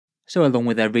So along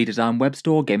with their redesigned web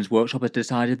store, Games Workshop has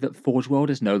decided that Forge World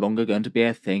is no longer going to be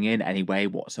a thing in any way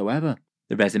whatsoever.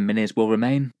 The resin minis will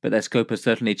remain, but their scope has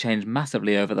certainly changed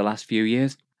massively over the last few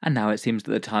years, and now it seems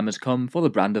that the time has come for the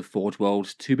brand of Forge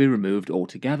World to be removed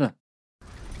altogether.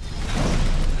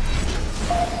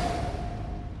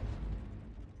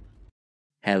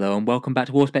 Hello and welcome back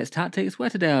to Warspecs Tactics, where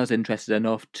today I was interested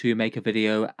enough to make a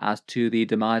video as to the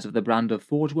demise of the brand of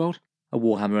Forge World, a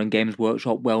Warhammer and Games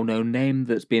Workshop well-known name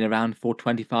that's been around for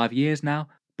 25 years now,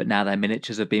 but now their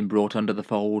miniatures have been brought under the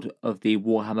fold of the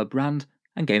Warhammer brand,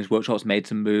 and Games Workshop's made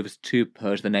some moves to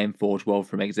purge the name Forge World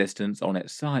from existence on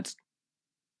its sites.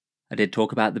 I did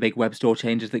talk about the big web store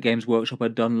changes that Games Workshop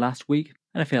had done last week,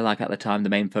 and I feel like at the time the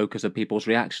main focus of people's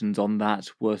reactions on that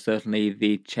were certainly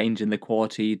the change in the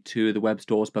quality to the web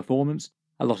store's performance.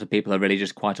 A lot of people are really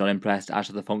just quite unimpressed as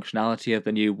to the functionality of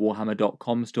the new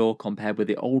Warhammer.com store compared with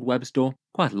the old web store.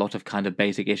 Quite a lot of kind of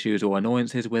basic issues or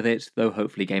annoyances with it, though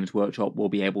hopefully Games Workshop will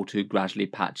be able to gradually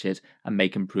patch it and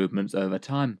make improvements over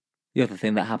time. The other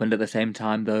thing that happened at the same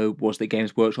time, though, was that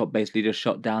Games Workshop basically just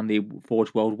shut down the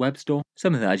Forge World web store,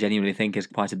 something that I genuinely think is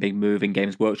quite a big move in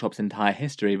Games Workshop's entire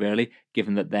history, really,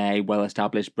 given that they're a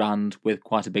well-established brand with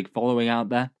quite a big following out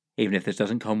there. Even if this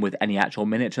doesn't come with any actual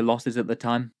miniature losses at the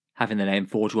time, having the name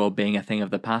Forge World being a thing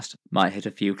of the past might hit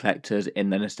a few collectors in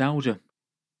the nostalgia.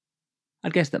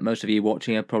 I'd guess that most of you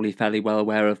watching are probably fairly well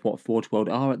aware of what Forge World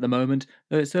are at the moment,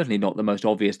 though it's certainly not the most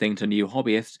obvious thing to new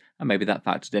hobbyists, and maybe that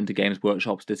factored into Games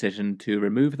Workshop's decision to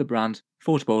remove the brand.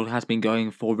 Forge World has been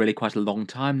going for really quite a long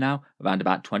time now, around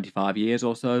about 25 years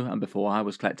or so, and before I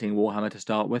was collecting Warhammer to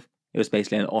start with. It was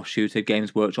basically an offshoot of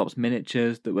Games Workshop's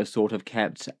miniatures that was sort of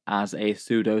kept as a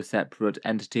pseudo-separate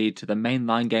entity to the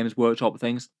mainline Games Workshop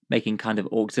things, making kind of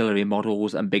auxiliary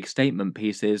models and big statement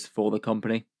pieces for the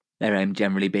company. Their aim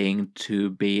generally being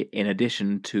to be in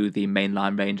addition to the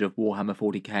mainline range of Warhammer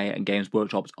 40k and Games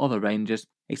Workshop's other ranges,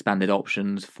 expanded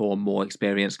options for more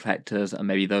experienced collectors and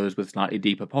maybe those with slightly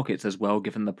deeper pockets as well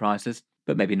given the prices,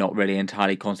 but maybe not really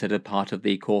entirely considered part of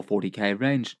the core 40k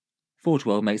range. Forge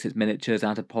World makes its miniatures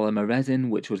out of polymer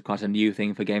resin, which was quite a new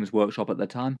thing for Games Workshop at the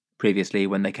time. Previously,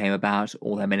 when they came about,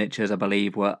 all their miniatures I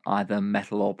believe were either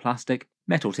metal or plastic.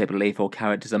 Metal typically for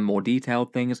characters and more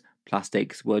detailed things,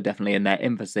 plastics were definitely in their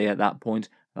infancy at that point,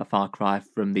 a far cry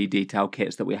from the detailed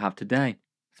kits that we have today.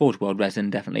 Forge World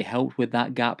resin definitely helped with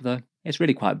that gap though. It's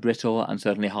really quite brittle and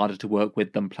certainly harder to work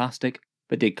with than plastic,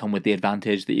 but did come with the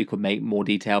advantage that you could make more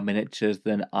detailed miniatures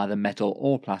than either metal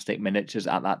or plastic miniatures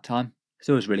at that time.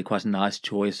 So it was really quite a nice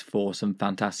choice for some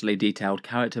fantastically detailed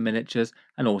character miniatures,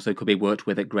 and also could be worked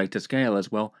with at greater scale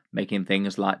as well, making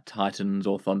things like Titans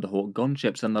or Thunderhawk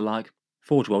gunships and the like.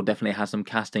 Forge World definitely has some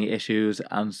casting issues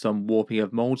and some warping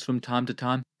of molds from time to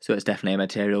time, so it's definitely a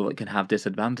material that can have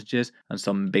disadvantages, and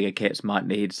some bigger kits might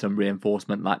need some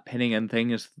reinforcement like pinning and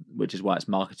things, which is why it's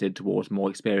marketed towards more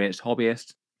experienced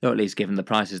hobbyists. Though at least given the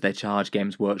prices they charge,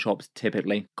 Games Workshop's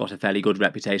typically got a fairly good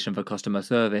reputation for customer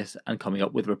service and coming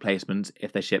up with replacements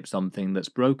if they ship something that's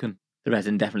broken. The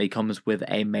resin definitely comes with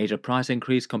a major price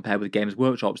increase compared with Games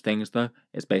Workshop's things though.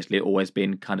 It's basically always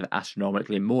been kind of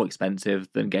astronomically more expensive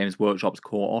than Games Workshop's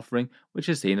core offering, which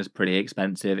is seen as pretty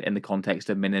expensive in the context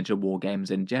of miniature war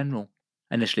games in general.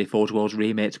 Initially, Forge World's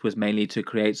remit was mainly to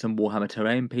create some Warhammer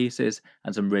terrain pieces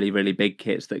and some really big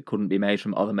kits that couldn't be made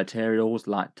from other materials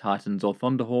like Titans or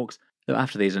Thunderhawks, though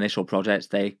after these initial projects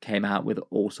they came out with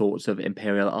all sorts of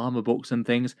Imperial armor books and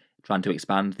things, trying to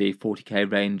expand the 40k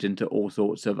range into all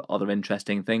sorts of other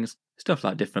interesting things, stuff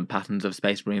like different patterns of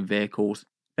Space Marine vehicles,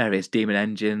 various demon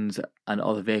engines and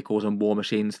other vehicles and war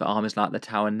machines for armies like the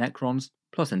Tau and Necrons,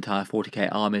 plus entire 40k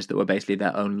armies that were basically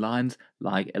their own lines,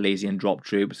 like Elysian Drop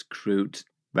Troops, Kroot,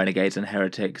 Renegades and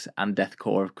Heretics, and Death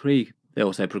Corps of Krieg. They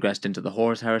also progressed into the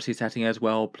Horus Heresy setting as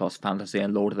well, plus Fantasy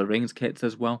and Lord of the Rings kits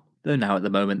as well, though now at the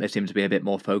moment they seem to be a bit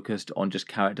more focused on just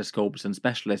character sculpts and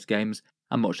specialist games,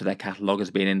 and much of their catalogue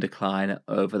has been in decline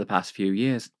over the past few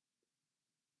years.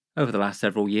 Over the last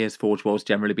several years, Forge World's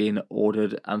generally been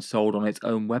ordered and sold on its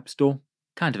own web store,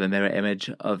 kind of a mirror image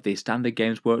of the standard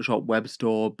Games Workshop web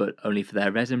store, but only for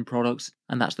their resin products,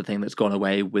 and that's the thing that's gone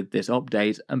away with this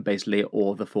update, and basically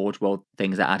all the Forge World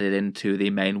things are added into the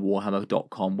main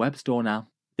Warhammer.com web store now.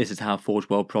 This is how Forge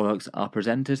World products are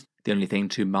presented. The only thing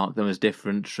to mark them as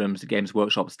different from Games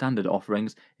Workshop standard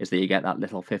offerings is that you get that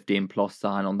little 15+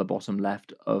 sign on the bottom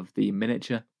left of the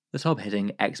miniature, the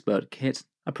sub-heading Expert Kit,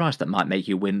 a price that might make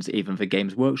you wince even for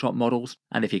Games Workshop models,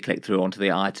 and if you click through onto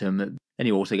the item, then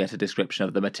you also get a description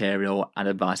of the material and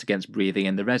advice against breathing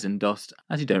in the resin dust,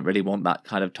 as you don't really want that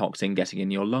kind of toxin getting in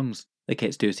your lungs. The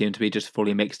kits do seem to be just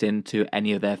fully mixed into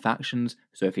any of their factions,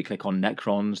 so if you click on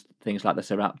Necrons, things like the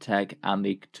Seraptech and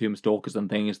the Tombstalkers and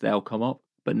things, they'll come up,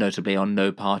 but notably on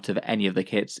no part of any of the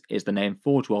kits is the name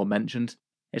Forge World mentioned.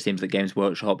 It seems that Games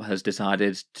Workshop has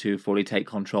decided to fully take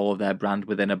control of their brand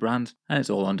within a brand, and it's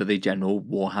all under the general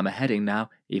Warhammer heading now,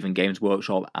 even Games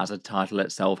Workshop as a title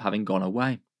itself having gone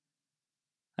away.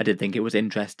 I did think it was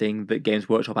interesting that Games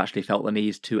Workshop actually felt the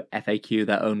need to FAQ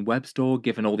their own web store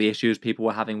given all the issues people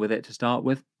were having with it to start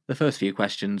with. The first few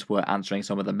questions were answering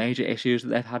some of the major issues that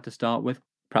they've had to start with,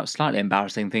 perhaps slightly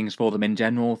embarrassing things for them in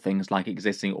general, things like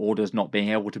existing orders not being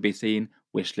able to be seen,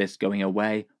 wish lists going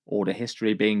away, order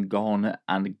history being gone,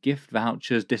 and gift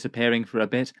vouchers disappearing for a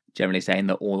bit, generally saying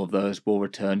that all of those will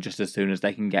return just as soon as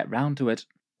they can get round to it.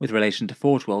 With relation to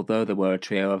Forge World, though, there were a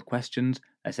trio of questions.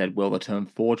 They said, will the term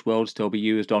Forge World still be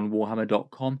used on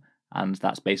Warhammer.com? And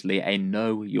that's basically a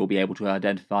no. You'll be able to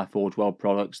identify Forge World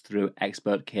products through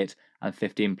Expert Kit and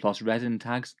 15 plus resin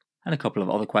tags. And a couple of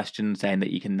other questions saying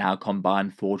that you can now combine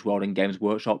Forge World and Games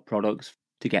Workshop products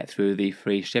to get through the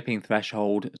free shipping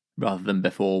threshold, rather than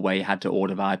before where you had to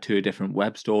order via 2 different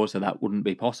web stores, so that wouldn't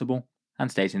be possible.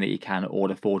 And stating that you can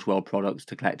order Forge World products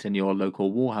to collect in your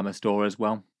local Warhammer store as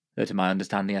well. Though to my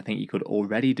understanding I think you could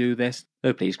already do this,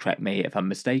 though please correct me if I'm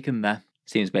mistaken there.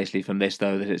 Seems basically from this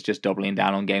though that it's just doubling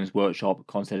down on Games Workshop,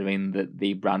 considering that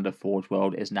the brand of Forge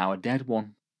World is now a dead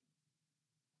one.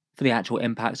 For the actual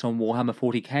impacts on Warhammer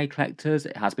 40k collectors,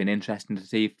 it has been interesting to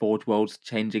see Forge World's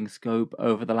changing scope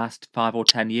over the last 5 or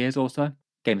 10 years or so.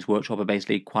 Games Workshop are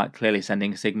basically quite clearly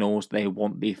sending signals they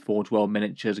want the Forge World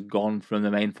miniatures gone from the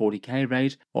main 40k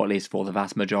raid, or at least for the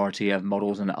vast majority of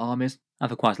models and armies. And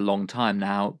for quite a long time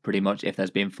now, pretty much if there's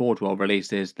been Forge World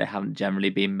releases, they haven't generally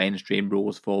been mainstream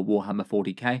rules for Warhammer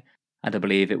 40k. And I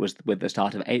believe it was with the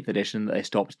start of 8th edition that they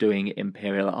stopped doing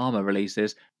Imperial Armour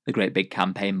releases, the great big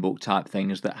campaign book type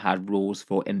things that had rules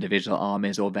for individual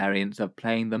armies or variants of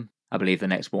playing them. I believe the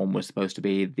next one was supposed to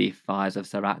be the Fires of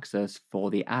Syraxus for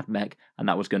the AdMech, and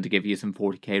that was going to give you some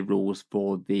 40k rules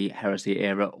for the Heresy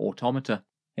era Automata.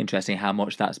 Interesting how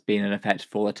much that's been in effect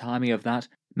for the timing of that.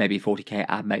 Maybe 40k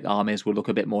AdMech armies will look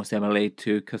a bit more similarly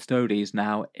to Custodes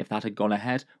now if that had gone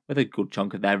ahead, with a good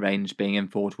chunk of their range being in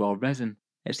Forge World resin.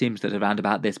 It seems that around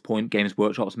about this point, Games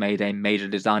Workshop's made a major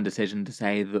design decision to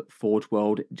say that Forge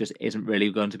World just isn't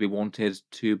really going to be wanted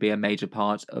to be a major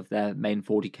part of their main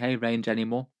 40k range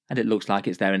anymore, and it looks like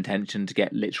it's their intention to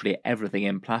get literally everything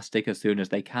in plastic as soon as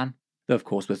they can. Though of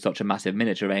course with such a massive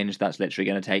miniature range, that's literally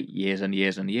going to take years and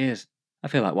years and years. I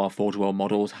feel like while Forge World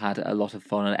models had a lot of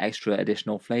fun and extra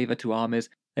additional flavour to armies,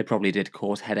 they probably did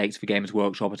cause headaches for Games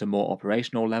Workshop at a more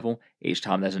operational level. Each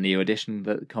time there's a new edition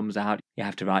that comes out, you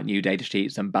have to write new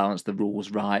datasheets and balance the rules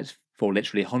right for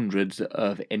literally hundreds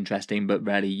of interesting but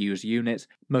rarely used units,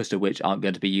 most of which aren't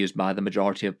going to be used by the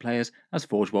majority of players, as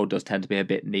Forge World does tend to be a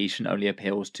bit niche and only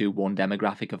appeals to one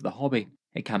demographic of the hobby.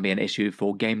 It can be an issue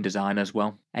for game design as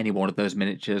well. Any one of those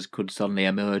miniatures could suddenly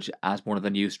emerge as one of the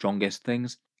new strongest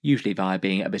things, usually via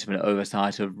being a bit of an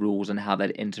oversight of rules and how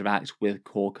they'd interact with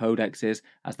core codexes,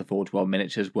 as the Forge World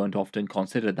miniatures weren't often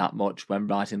considered that much when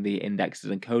writing the indexes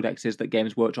and codexes that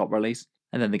Games Workshop release,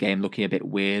 and then the game looking a bit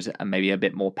weird and maybe a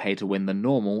bit more pay to win than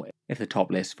normal if the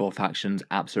top list for factions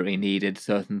absolutely needed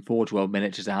certain Forge World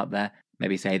miniatures out there,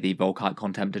 maybe say the Volkite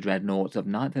Contemptor Dreadnoughts of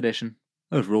 9th edition.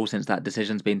 Overall, since that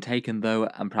decision's been taken though,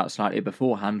 and perhaps slightly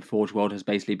beforehand, Forge World has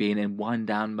basically been in wind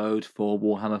down mode for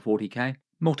Warhammer 40k.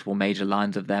 Multiple major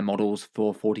lines of their models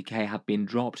for 40k have been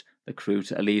dropped, the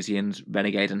Kroot, Elysians,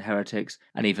 Renegade and Heretics,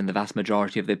 and even the vast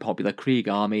majority of the popular Krieg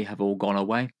army have all gone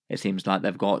away. It seems like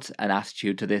they've got an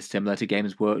attitude to this similar to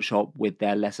Games Workshop with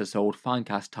their lesser sold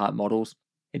Finecast type models.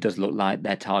 It does look like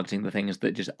they're targeting the things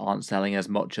that just aren't selling as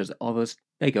much as others.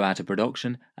 They go out of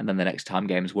production, and then the next time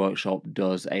Games Workshop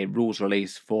does a rules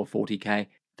release for 40k,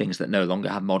 things that no longer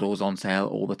have models on sale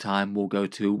all the time will go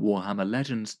to Warhammer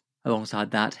Legends. Alongside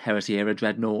that, Heresy era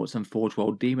Dreadnoughts and Forge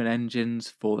World Demon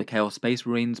engines for the Chaos Space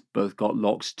Marines both got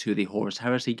locked to the Horus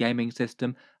Heresy gaming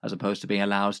system, as opposed to being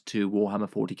allowed to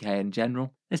Warhammer 40k in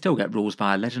general. They still get rules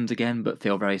via Legends again, but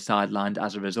feel very sidelined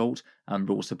as a result, and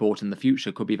rule support in the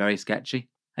future could be very sketchy.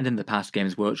 And in the past,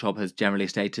 Games Workshop has generally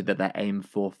stated that their aim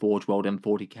for Forge World and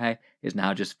 40k is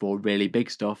now just for really big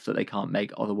stuff that they can't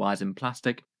make otherwise in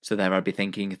plastic. So there I'd be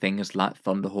thinking things like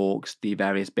Thunderhawks, the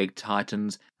various big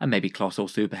Titans, and maybe colossal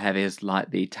super heavies like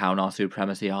the Taunar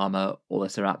Supremacy Armour or the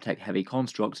Seraptech Heavy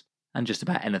Construct. And just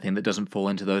about anything that doesn't fall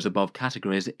into those above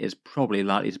categories is probably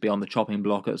likely to be on the chopping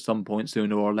block at some point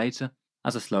sooner or later,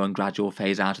 as a slow and gradual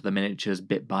phase out of the miniatures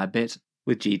bit by bit,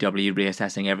 with GW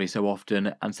reassessing every so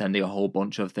often and sending a whole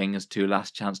bunch of things to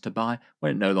last chance to buy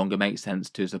when it no longer makes sense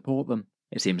to support them.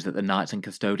 It seems that the Knights and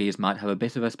Custodians might have a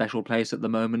bit of a special place at the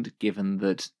moment, given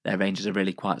that their ranges are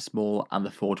really quite small and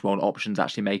the Forge World options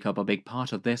actually make up a big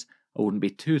part of this. I wouldn't be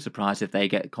too surprised if they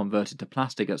get converted to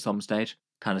plastic at some stage,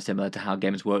 kind of similar to how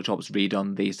Games Workshop's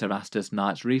redone the Cerastus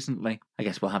Knights recently. I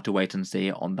guess we'll have to wait and see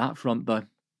on that front though.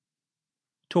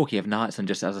 Talking of Knights, and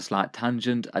just as a slight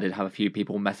tangent, I did have a few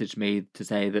people message me to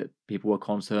say that people were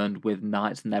concerned with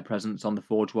Knights and their presence on the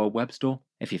Forge World web store.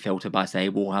 If you filter by, say,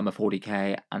 Warhammer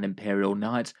 40k and Imperial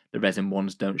Knights, the resin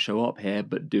ones don't show up here,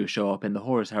 but do show up in the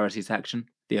Horus Heresy section.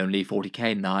 The only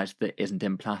 40k Knight that isn't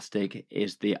in plastic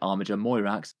is the Armiger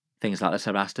Moirax. Things like the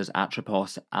Cerastus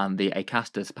Atropos and the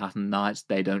Acastus pattern Knights,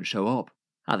 they don't show up.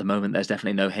 At the moment, there's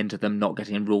definitely no hint of them not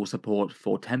getting rule support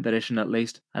for 10th edition at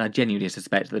least, and I genuinely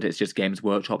suspect that it's just Games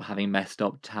Workshop having messed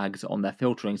up tags on their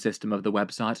filtering system of the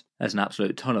website. There's an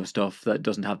absolute ton of stuff that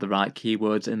doesn't have the right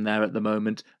keywords in there at the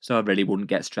moment, so I really wouldn't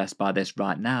get stressed by this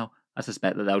right now. I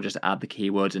suspect that they'll just add the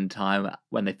keywords in time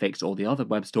when they fix all the other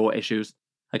web store issues.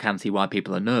 I can see why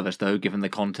people are nervous though, given the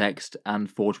context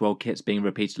and Forge World kits being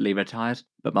repeatedly retired,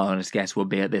 but my honest guess would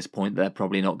be at this point they're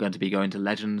probably not going to be going to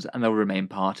Legends and they'll remain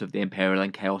part of the Imperial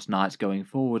and Chaos Knights going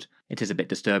forward. It is a bit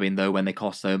disturbing though when they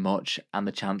cost so much and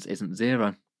the chance isn't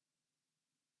zero.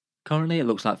 Currently, it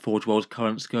looks like Forge World's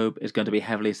current scope is going to be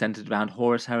heavily centered around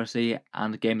Horus Heresy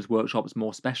and Games Workshop's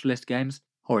more specialist games.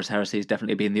 Horus Heresy has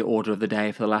definitely been the order of the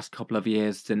day for the last couple of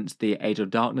years since the Age of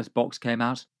Darkness box came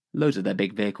out. Loads of their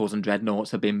big vehicles and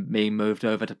dreadnoughts have been being moved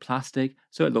over to plastic,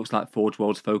 so it looks like Forge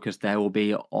World's focus there will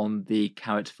be on the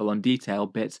characterful and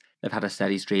detailed bits. They've had a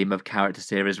steady stream of character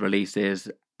series releases,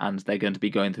 and they're going to be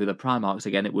going through the Primarchs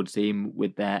again, it would seem,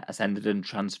 with their Ascended and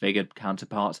Transfigured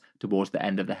counterparts towards the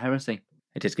end of the Heresy.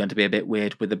 It is going to be a bit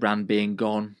weird with the brand being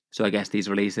gone, so I guess these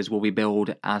releases will be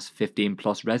billed as 15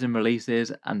 plus resin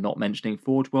releases and not mentioning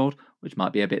Forge World, which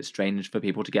might be a bit strange for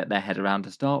people to get their head around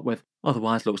to start with.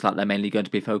 Otherwise, looks like they're mainly going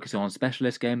to be focusing on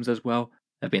specialist games as well.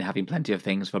 They've been having plenty of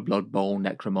things for Blood Bowl,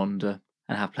 Necromunda,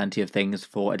 and have plenty of things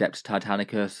for Adeptus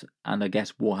Titanicus and I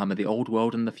guess Warhammer the Old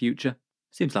World in the future.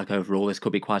 Seems like overall this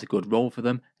could be quite a good role for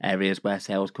them, areas where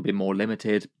sales could be more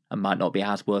limited and might not be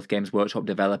as worth Games Workshop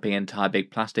developing entire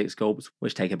big plastic sculpts,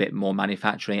 which take a bit more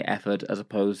manufacturing effort as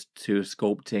opposed to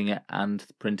sculpting and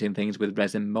printing things with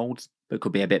resin molds, but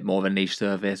could be a bit more of a niche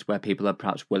service where people are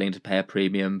perhaps willing to pay a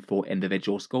premium for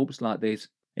individual sculpts like these.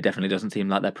 It definitely doesn't seem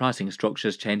like their pricing structure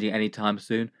is changing anytime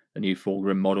soon. The new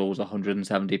Fulgrim model's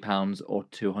 £170 or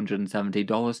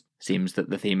 $270. Seems that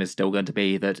the theme is still going to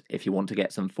be that if you want to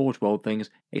get some Forge World things,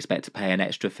 expect to pay an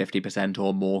extra 50%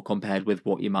 or more compared with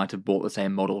what you might have bought the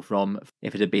same model from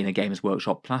if it had been a Games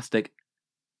Workshop plastic.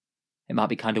 It might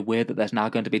be kind of weird that there's now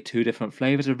going to be two different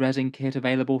flavours of resin kit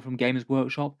available from Games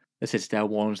Workshop. The Citadel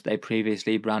ones they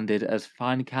previously branded as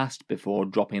Finecast before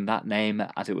dropping that name,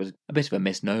 as it was a bit of a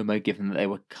misnomer given that they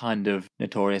were kind of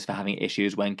notorious for having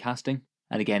issues when casting.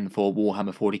 And again, for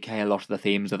Warhammer 40k, a lot of the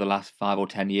themes of the last 5 or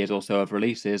 10 years or so of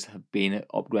releases have been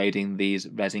upgrading these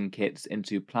resin kits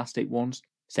into plastic ones,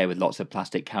 say with lots of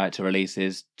plastic character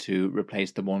releases to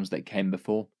replace the ones that came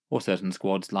before, or certain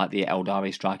squads like the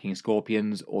Eldari Striking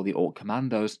Scorpions or the Orc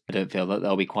Commandos. I don't feel that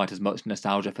there'll be quite as much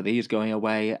nostalgia for these going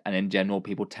away, and in general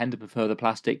people tend to prefer the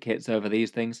plastic kits over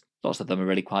these things. Lots of them are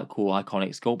really quite cool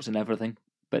iconic sculpts and everything.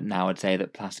 But now I'd say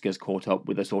that plastic has caught up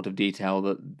with the sort of detail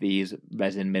that these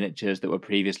resin miniatures that were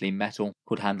previously metal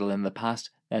could handle in the past,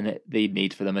 then the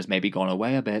need for them has maybe gone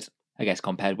away a bit. I guess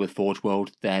compared with Forge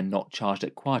World, they're not charged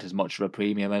at quite as much of a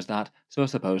premium as that, so I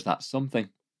suppose that's something.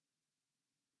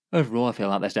 Overall, I feel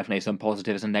like there's definitely some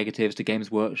positives and negatives to Games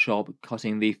Workshop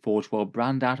cutting the Forge World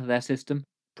brand out of their system.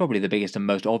 Probably the biggest and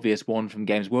most obvious one from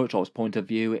Games Workshop's point of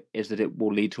view is that it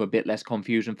will lead to a bit less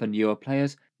confusion for newer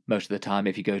players. Most of the time,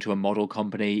 if you go to a model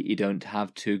company, you don't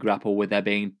have to grapple with there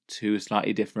being two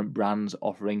slightly different brands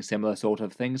offering similar sort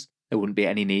of things. There wouldn't be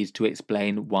any need to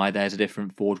explain why there's a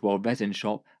different Forge World resin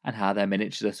shop and how their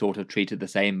miniatures are sort of treated the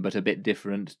same but a bit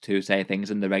different to, say, things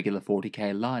in the regular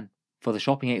 40k line. For the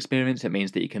shopping experience, it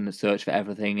means that you can search for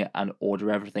everything and order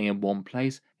everything in one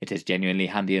place. It is genuinely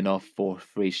handy enough for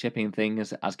free shipping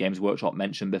things, as Games Workshop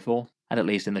mentioned before. And at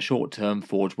least in the short term,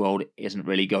 Forge World isn't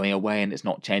really going away and it's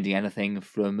not changing anything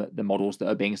from the models that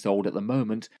are being sold at the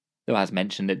moment. Though as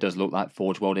mentioned, it does look like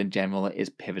Forge World in general is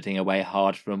pivoting away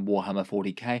hard from Warhammer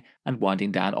 40k and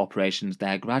winding down operations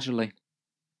there gradually.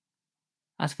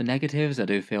 As for negatives, I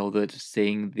do feel that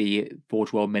seeing the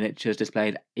Forge World miniatures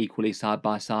displayed equally side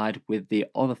by side with the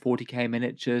other 40k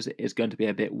miniatures is going to be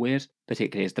a bit weird,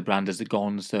 particularly as the brand has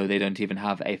gone so they don't even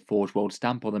have a Forge World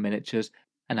stamp on the miniatures,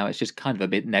 And now it's just kind of a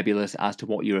bit nebulous as to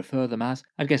what you refer them as.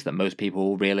 I'd guess that most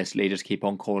people realistically just keep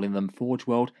on calling them Forge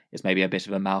World. It's maybe a bit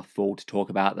of a mouthful to talk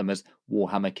about them as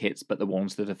Warhammer kits, but the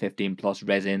ones that are 15 plus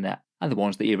resin and the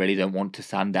ones that you really don't want to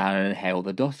sand down and inhale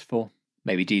the dust for.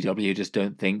 Maybe GW just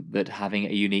don't think that having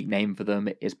a unique name for them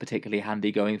is particularly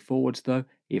handy going forwards though,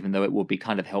 even though it would be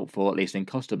kind of helpful, at least in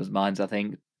customers' minds, I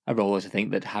think. I roll to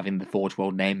think that having the Forge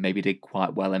World name maybe did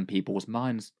quite well in people's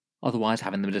minds. Otherwise,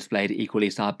 having them displayed equally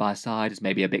side by side is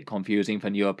maybe a bit confusing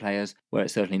for newer players, where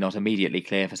it's certainly not immediately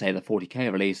clear for, say, the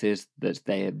 40k releases that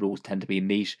their rules tend to be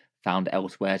niche, found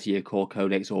elsewhere to your core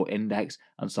codex or index,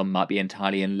 and some might be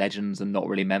entirely in Legends and not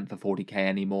really meant for 40k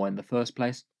anymore in the first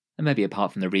place. And maybe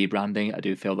apart from the rebranding, I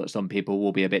do feel that some people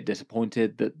will be a bit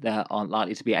disappointed that there aren't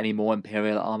likely to be any more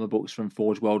Imperial armor books from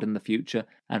Forge World in the future,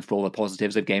 and for all the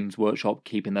positives of Games Workshop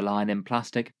keeping the line in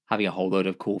plastic, having a whole load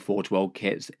of cool Forge World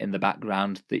kits in the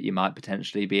background that you might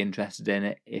potentially be interested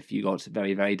in if you got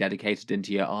very, very dedicated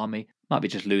into your army, might be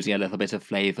just losing a little bit of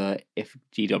flavour if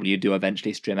GW do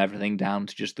eventually trim everything down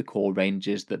to just the core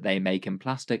ranges that they make in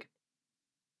plastic.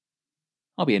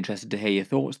 I'll be interested to hear your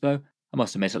thoughts though. I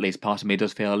must admit, at least part of me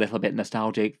does feel a little bit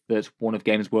nostalgic that one of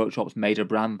Games Workshop's major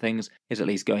brand things is at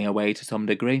least going away to some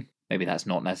degree. Maybe that's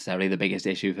not necessarily the biggest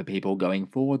issue for people going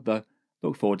forward though.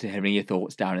 Look forward to hearing your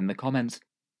thoughts down in the comments.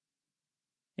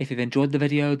 If you've enjoyed the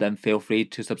video, then feel free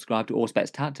to subscribe to Auspex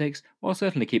Tactics, or I'll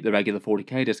certainly keep the regular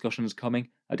 40k discussions coming.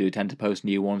 I do tend to post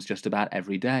new ones just about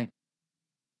every day.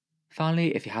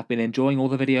 Finally, if you have been enjoying all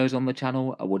the videos on the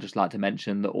channel, I would just like to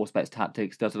mention that Auspex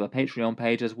Tactics does have a Patreon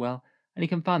page as well, and you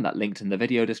can find that linked in the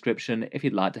video description if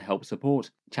you'd like to help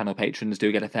support. Channel patrons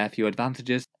do get a fair few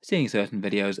advantages, seeing certain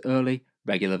videos early,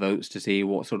 regular votes to see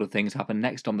what sort of things happen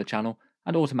next on the channel,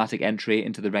 and automatic entry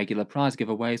into the regular prize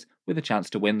giveaways with a chance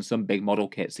to win some big model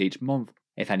kits each month.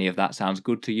 If any of that sounds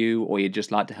good to you, or you'd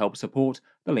just like to help support,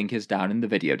 the link is down in the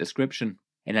video description.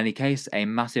 In any case, a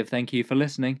massive thank you for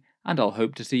listening, and I'll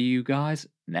hope to see you guys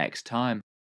next time.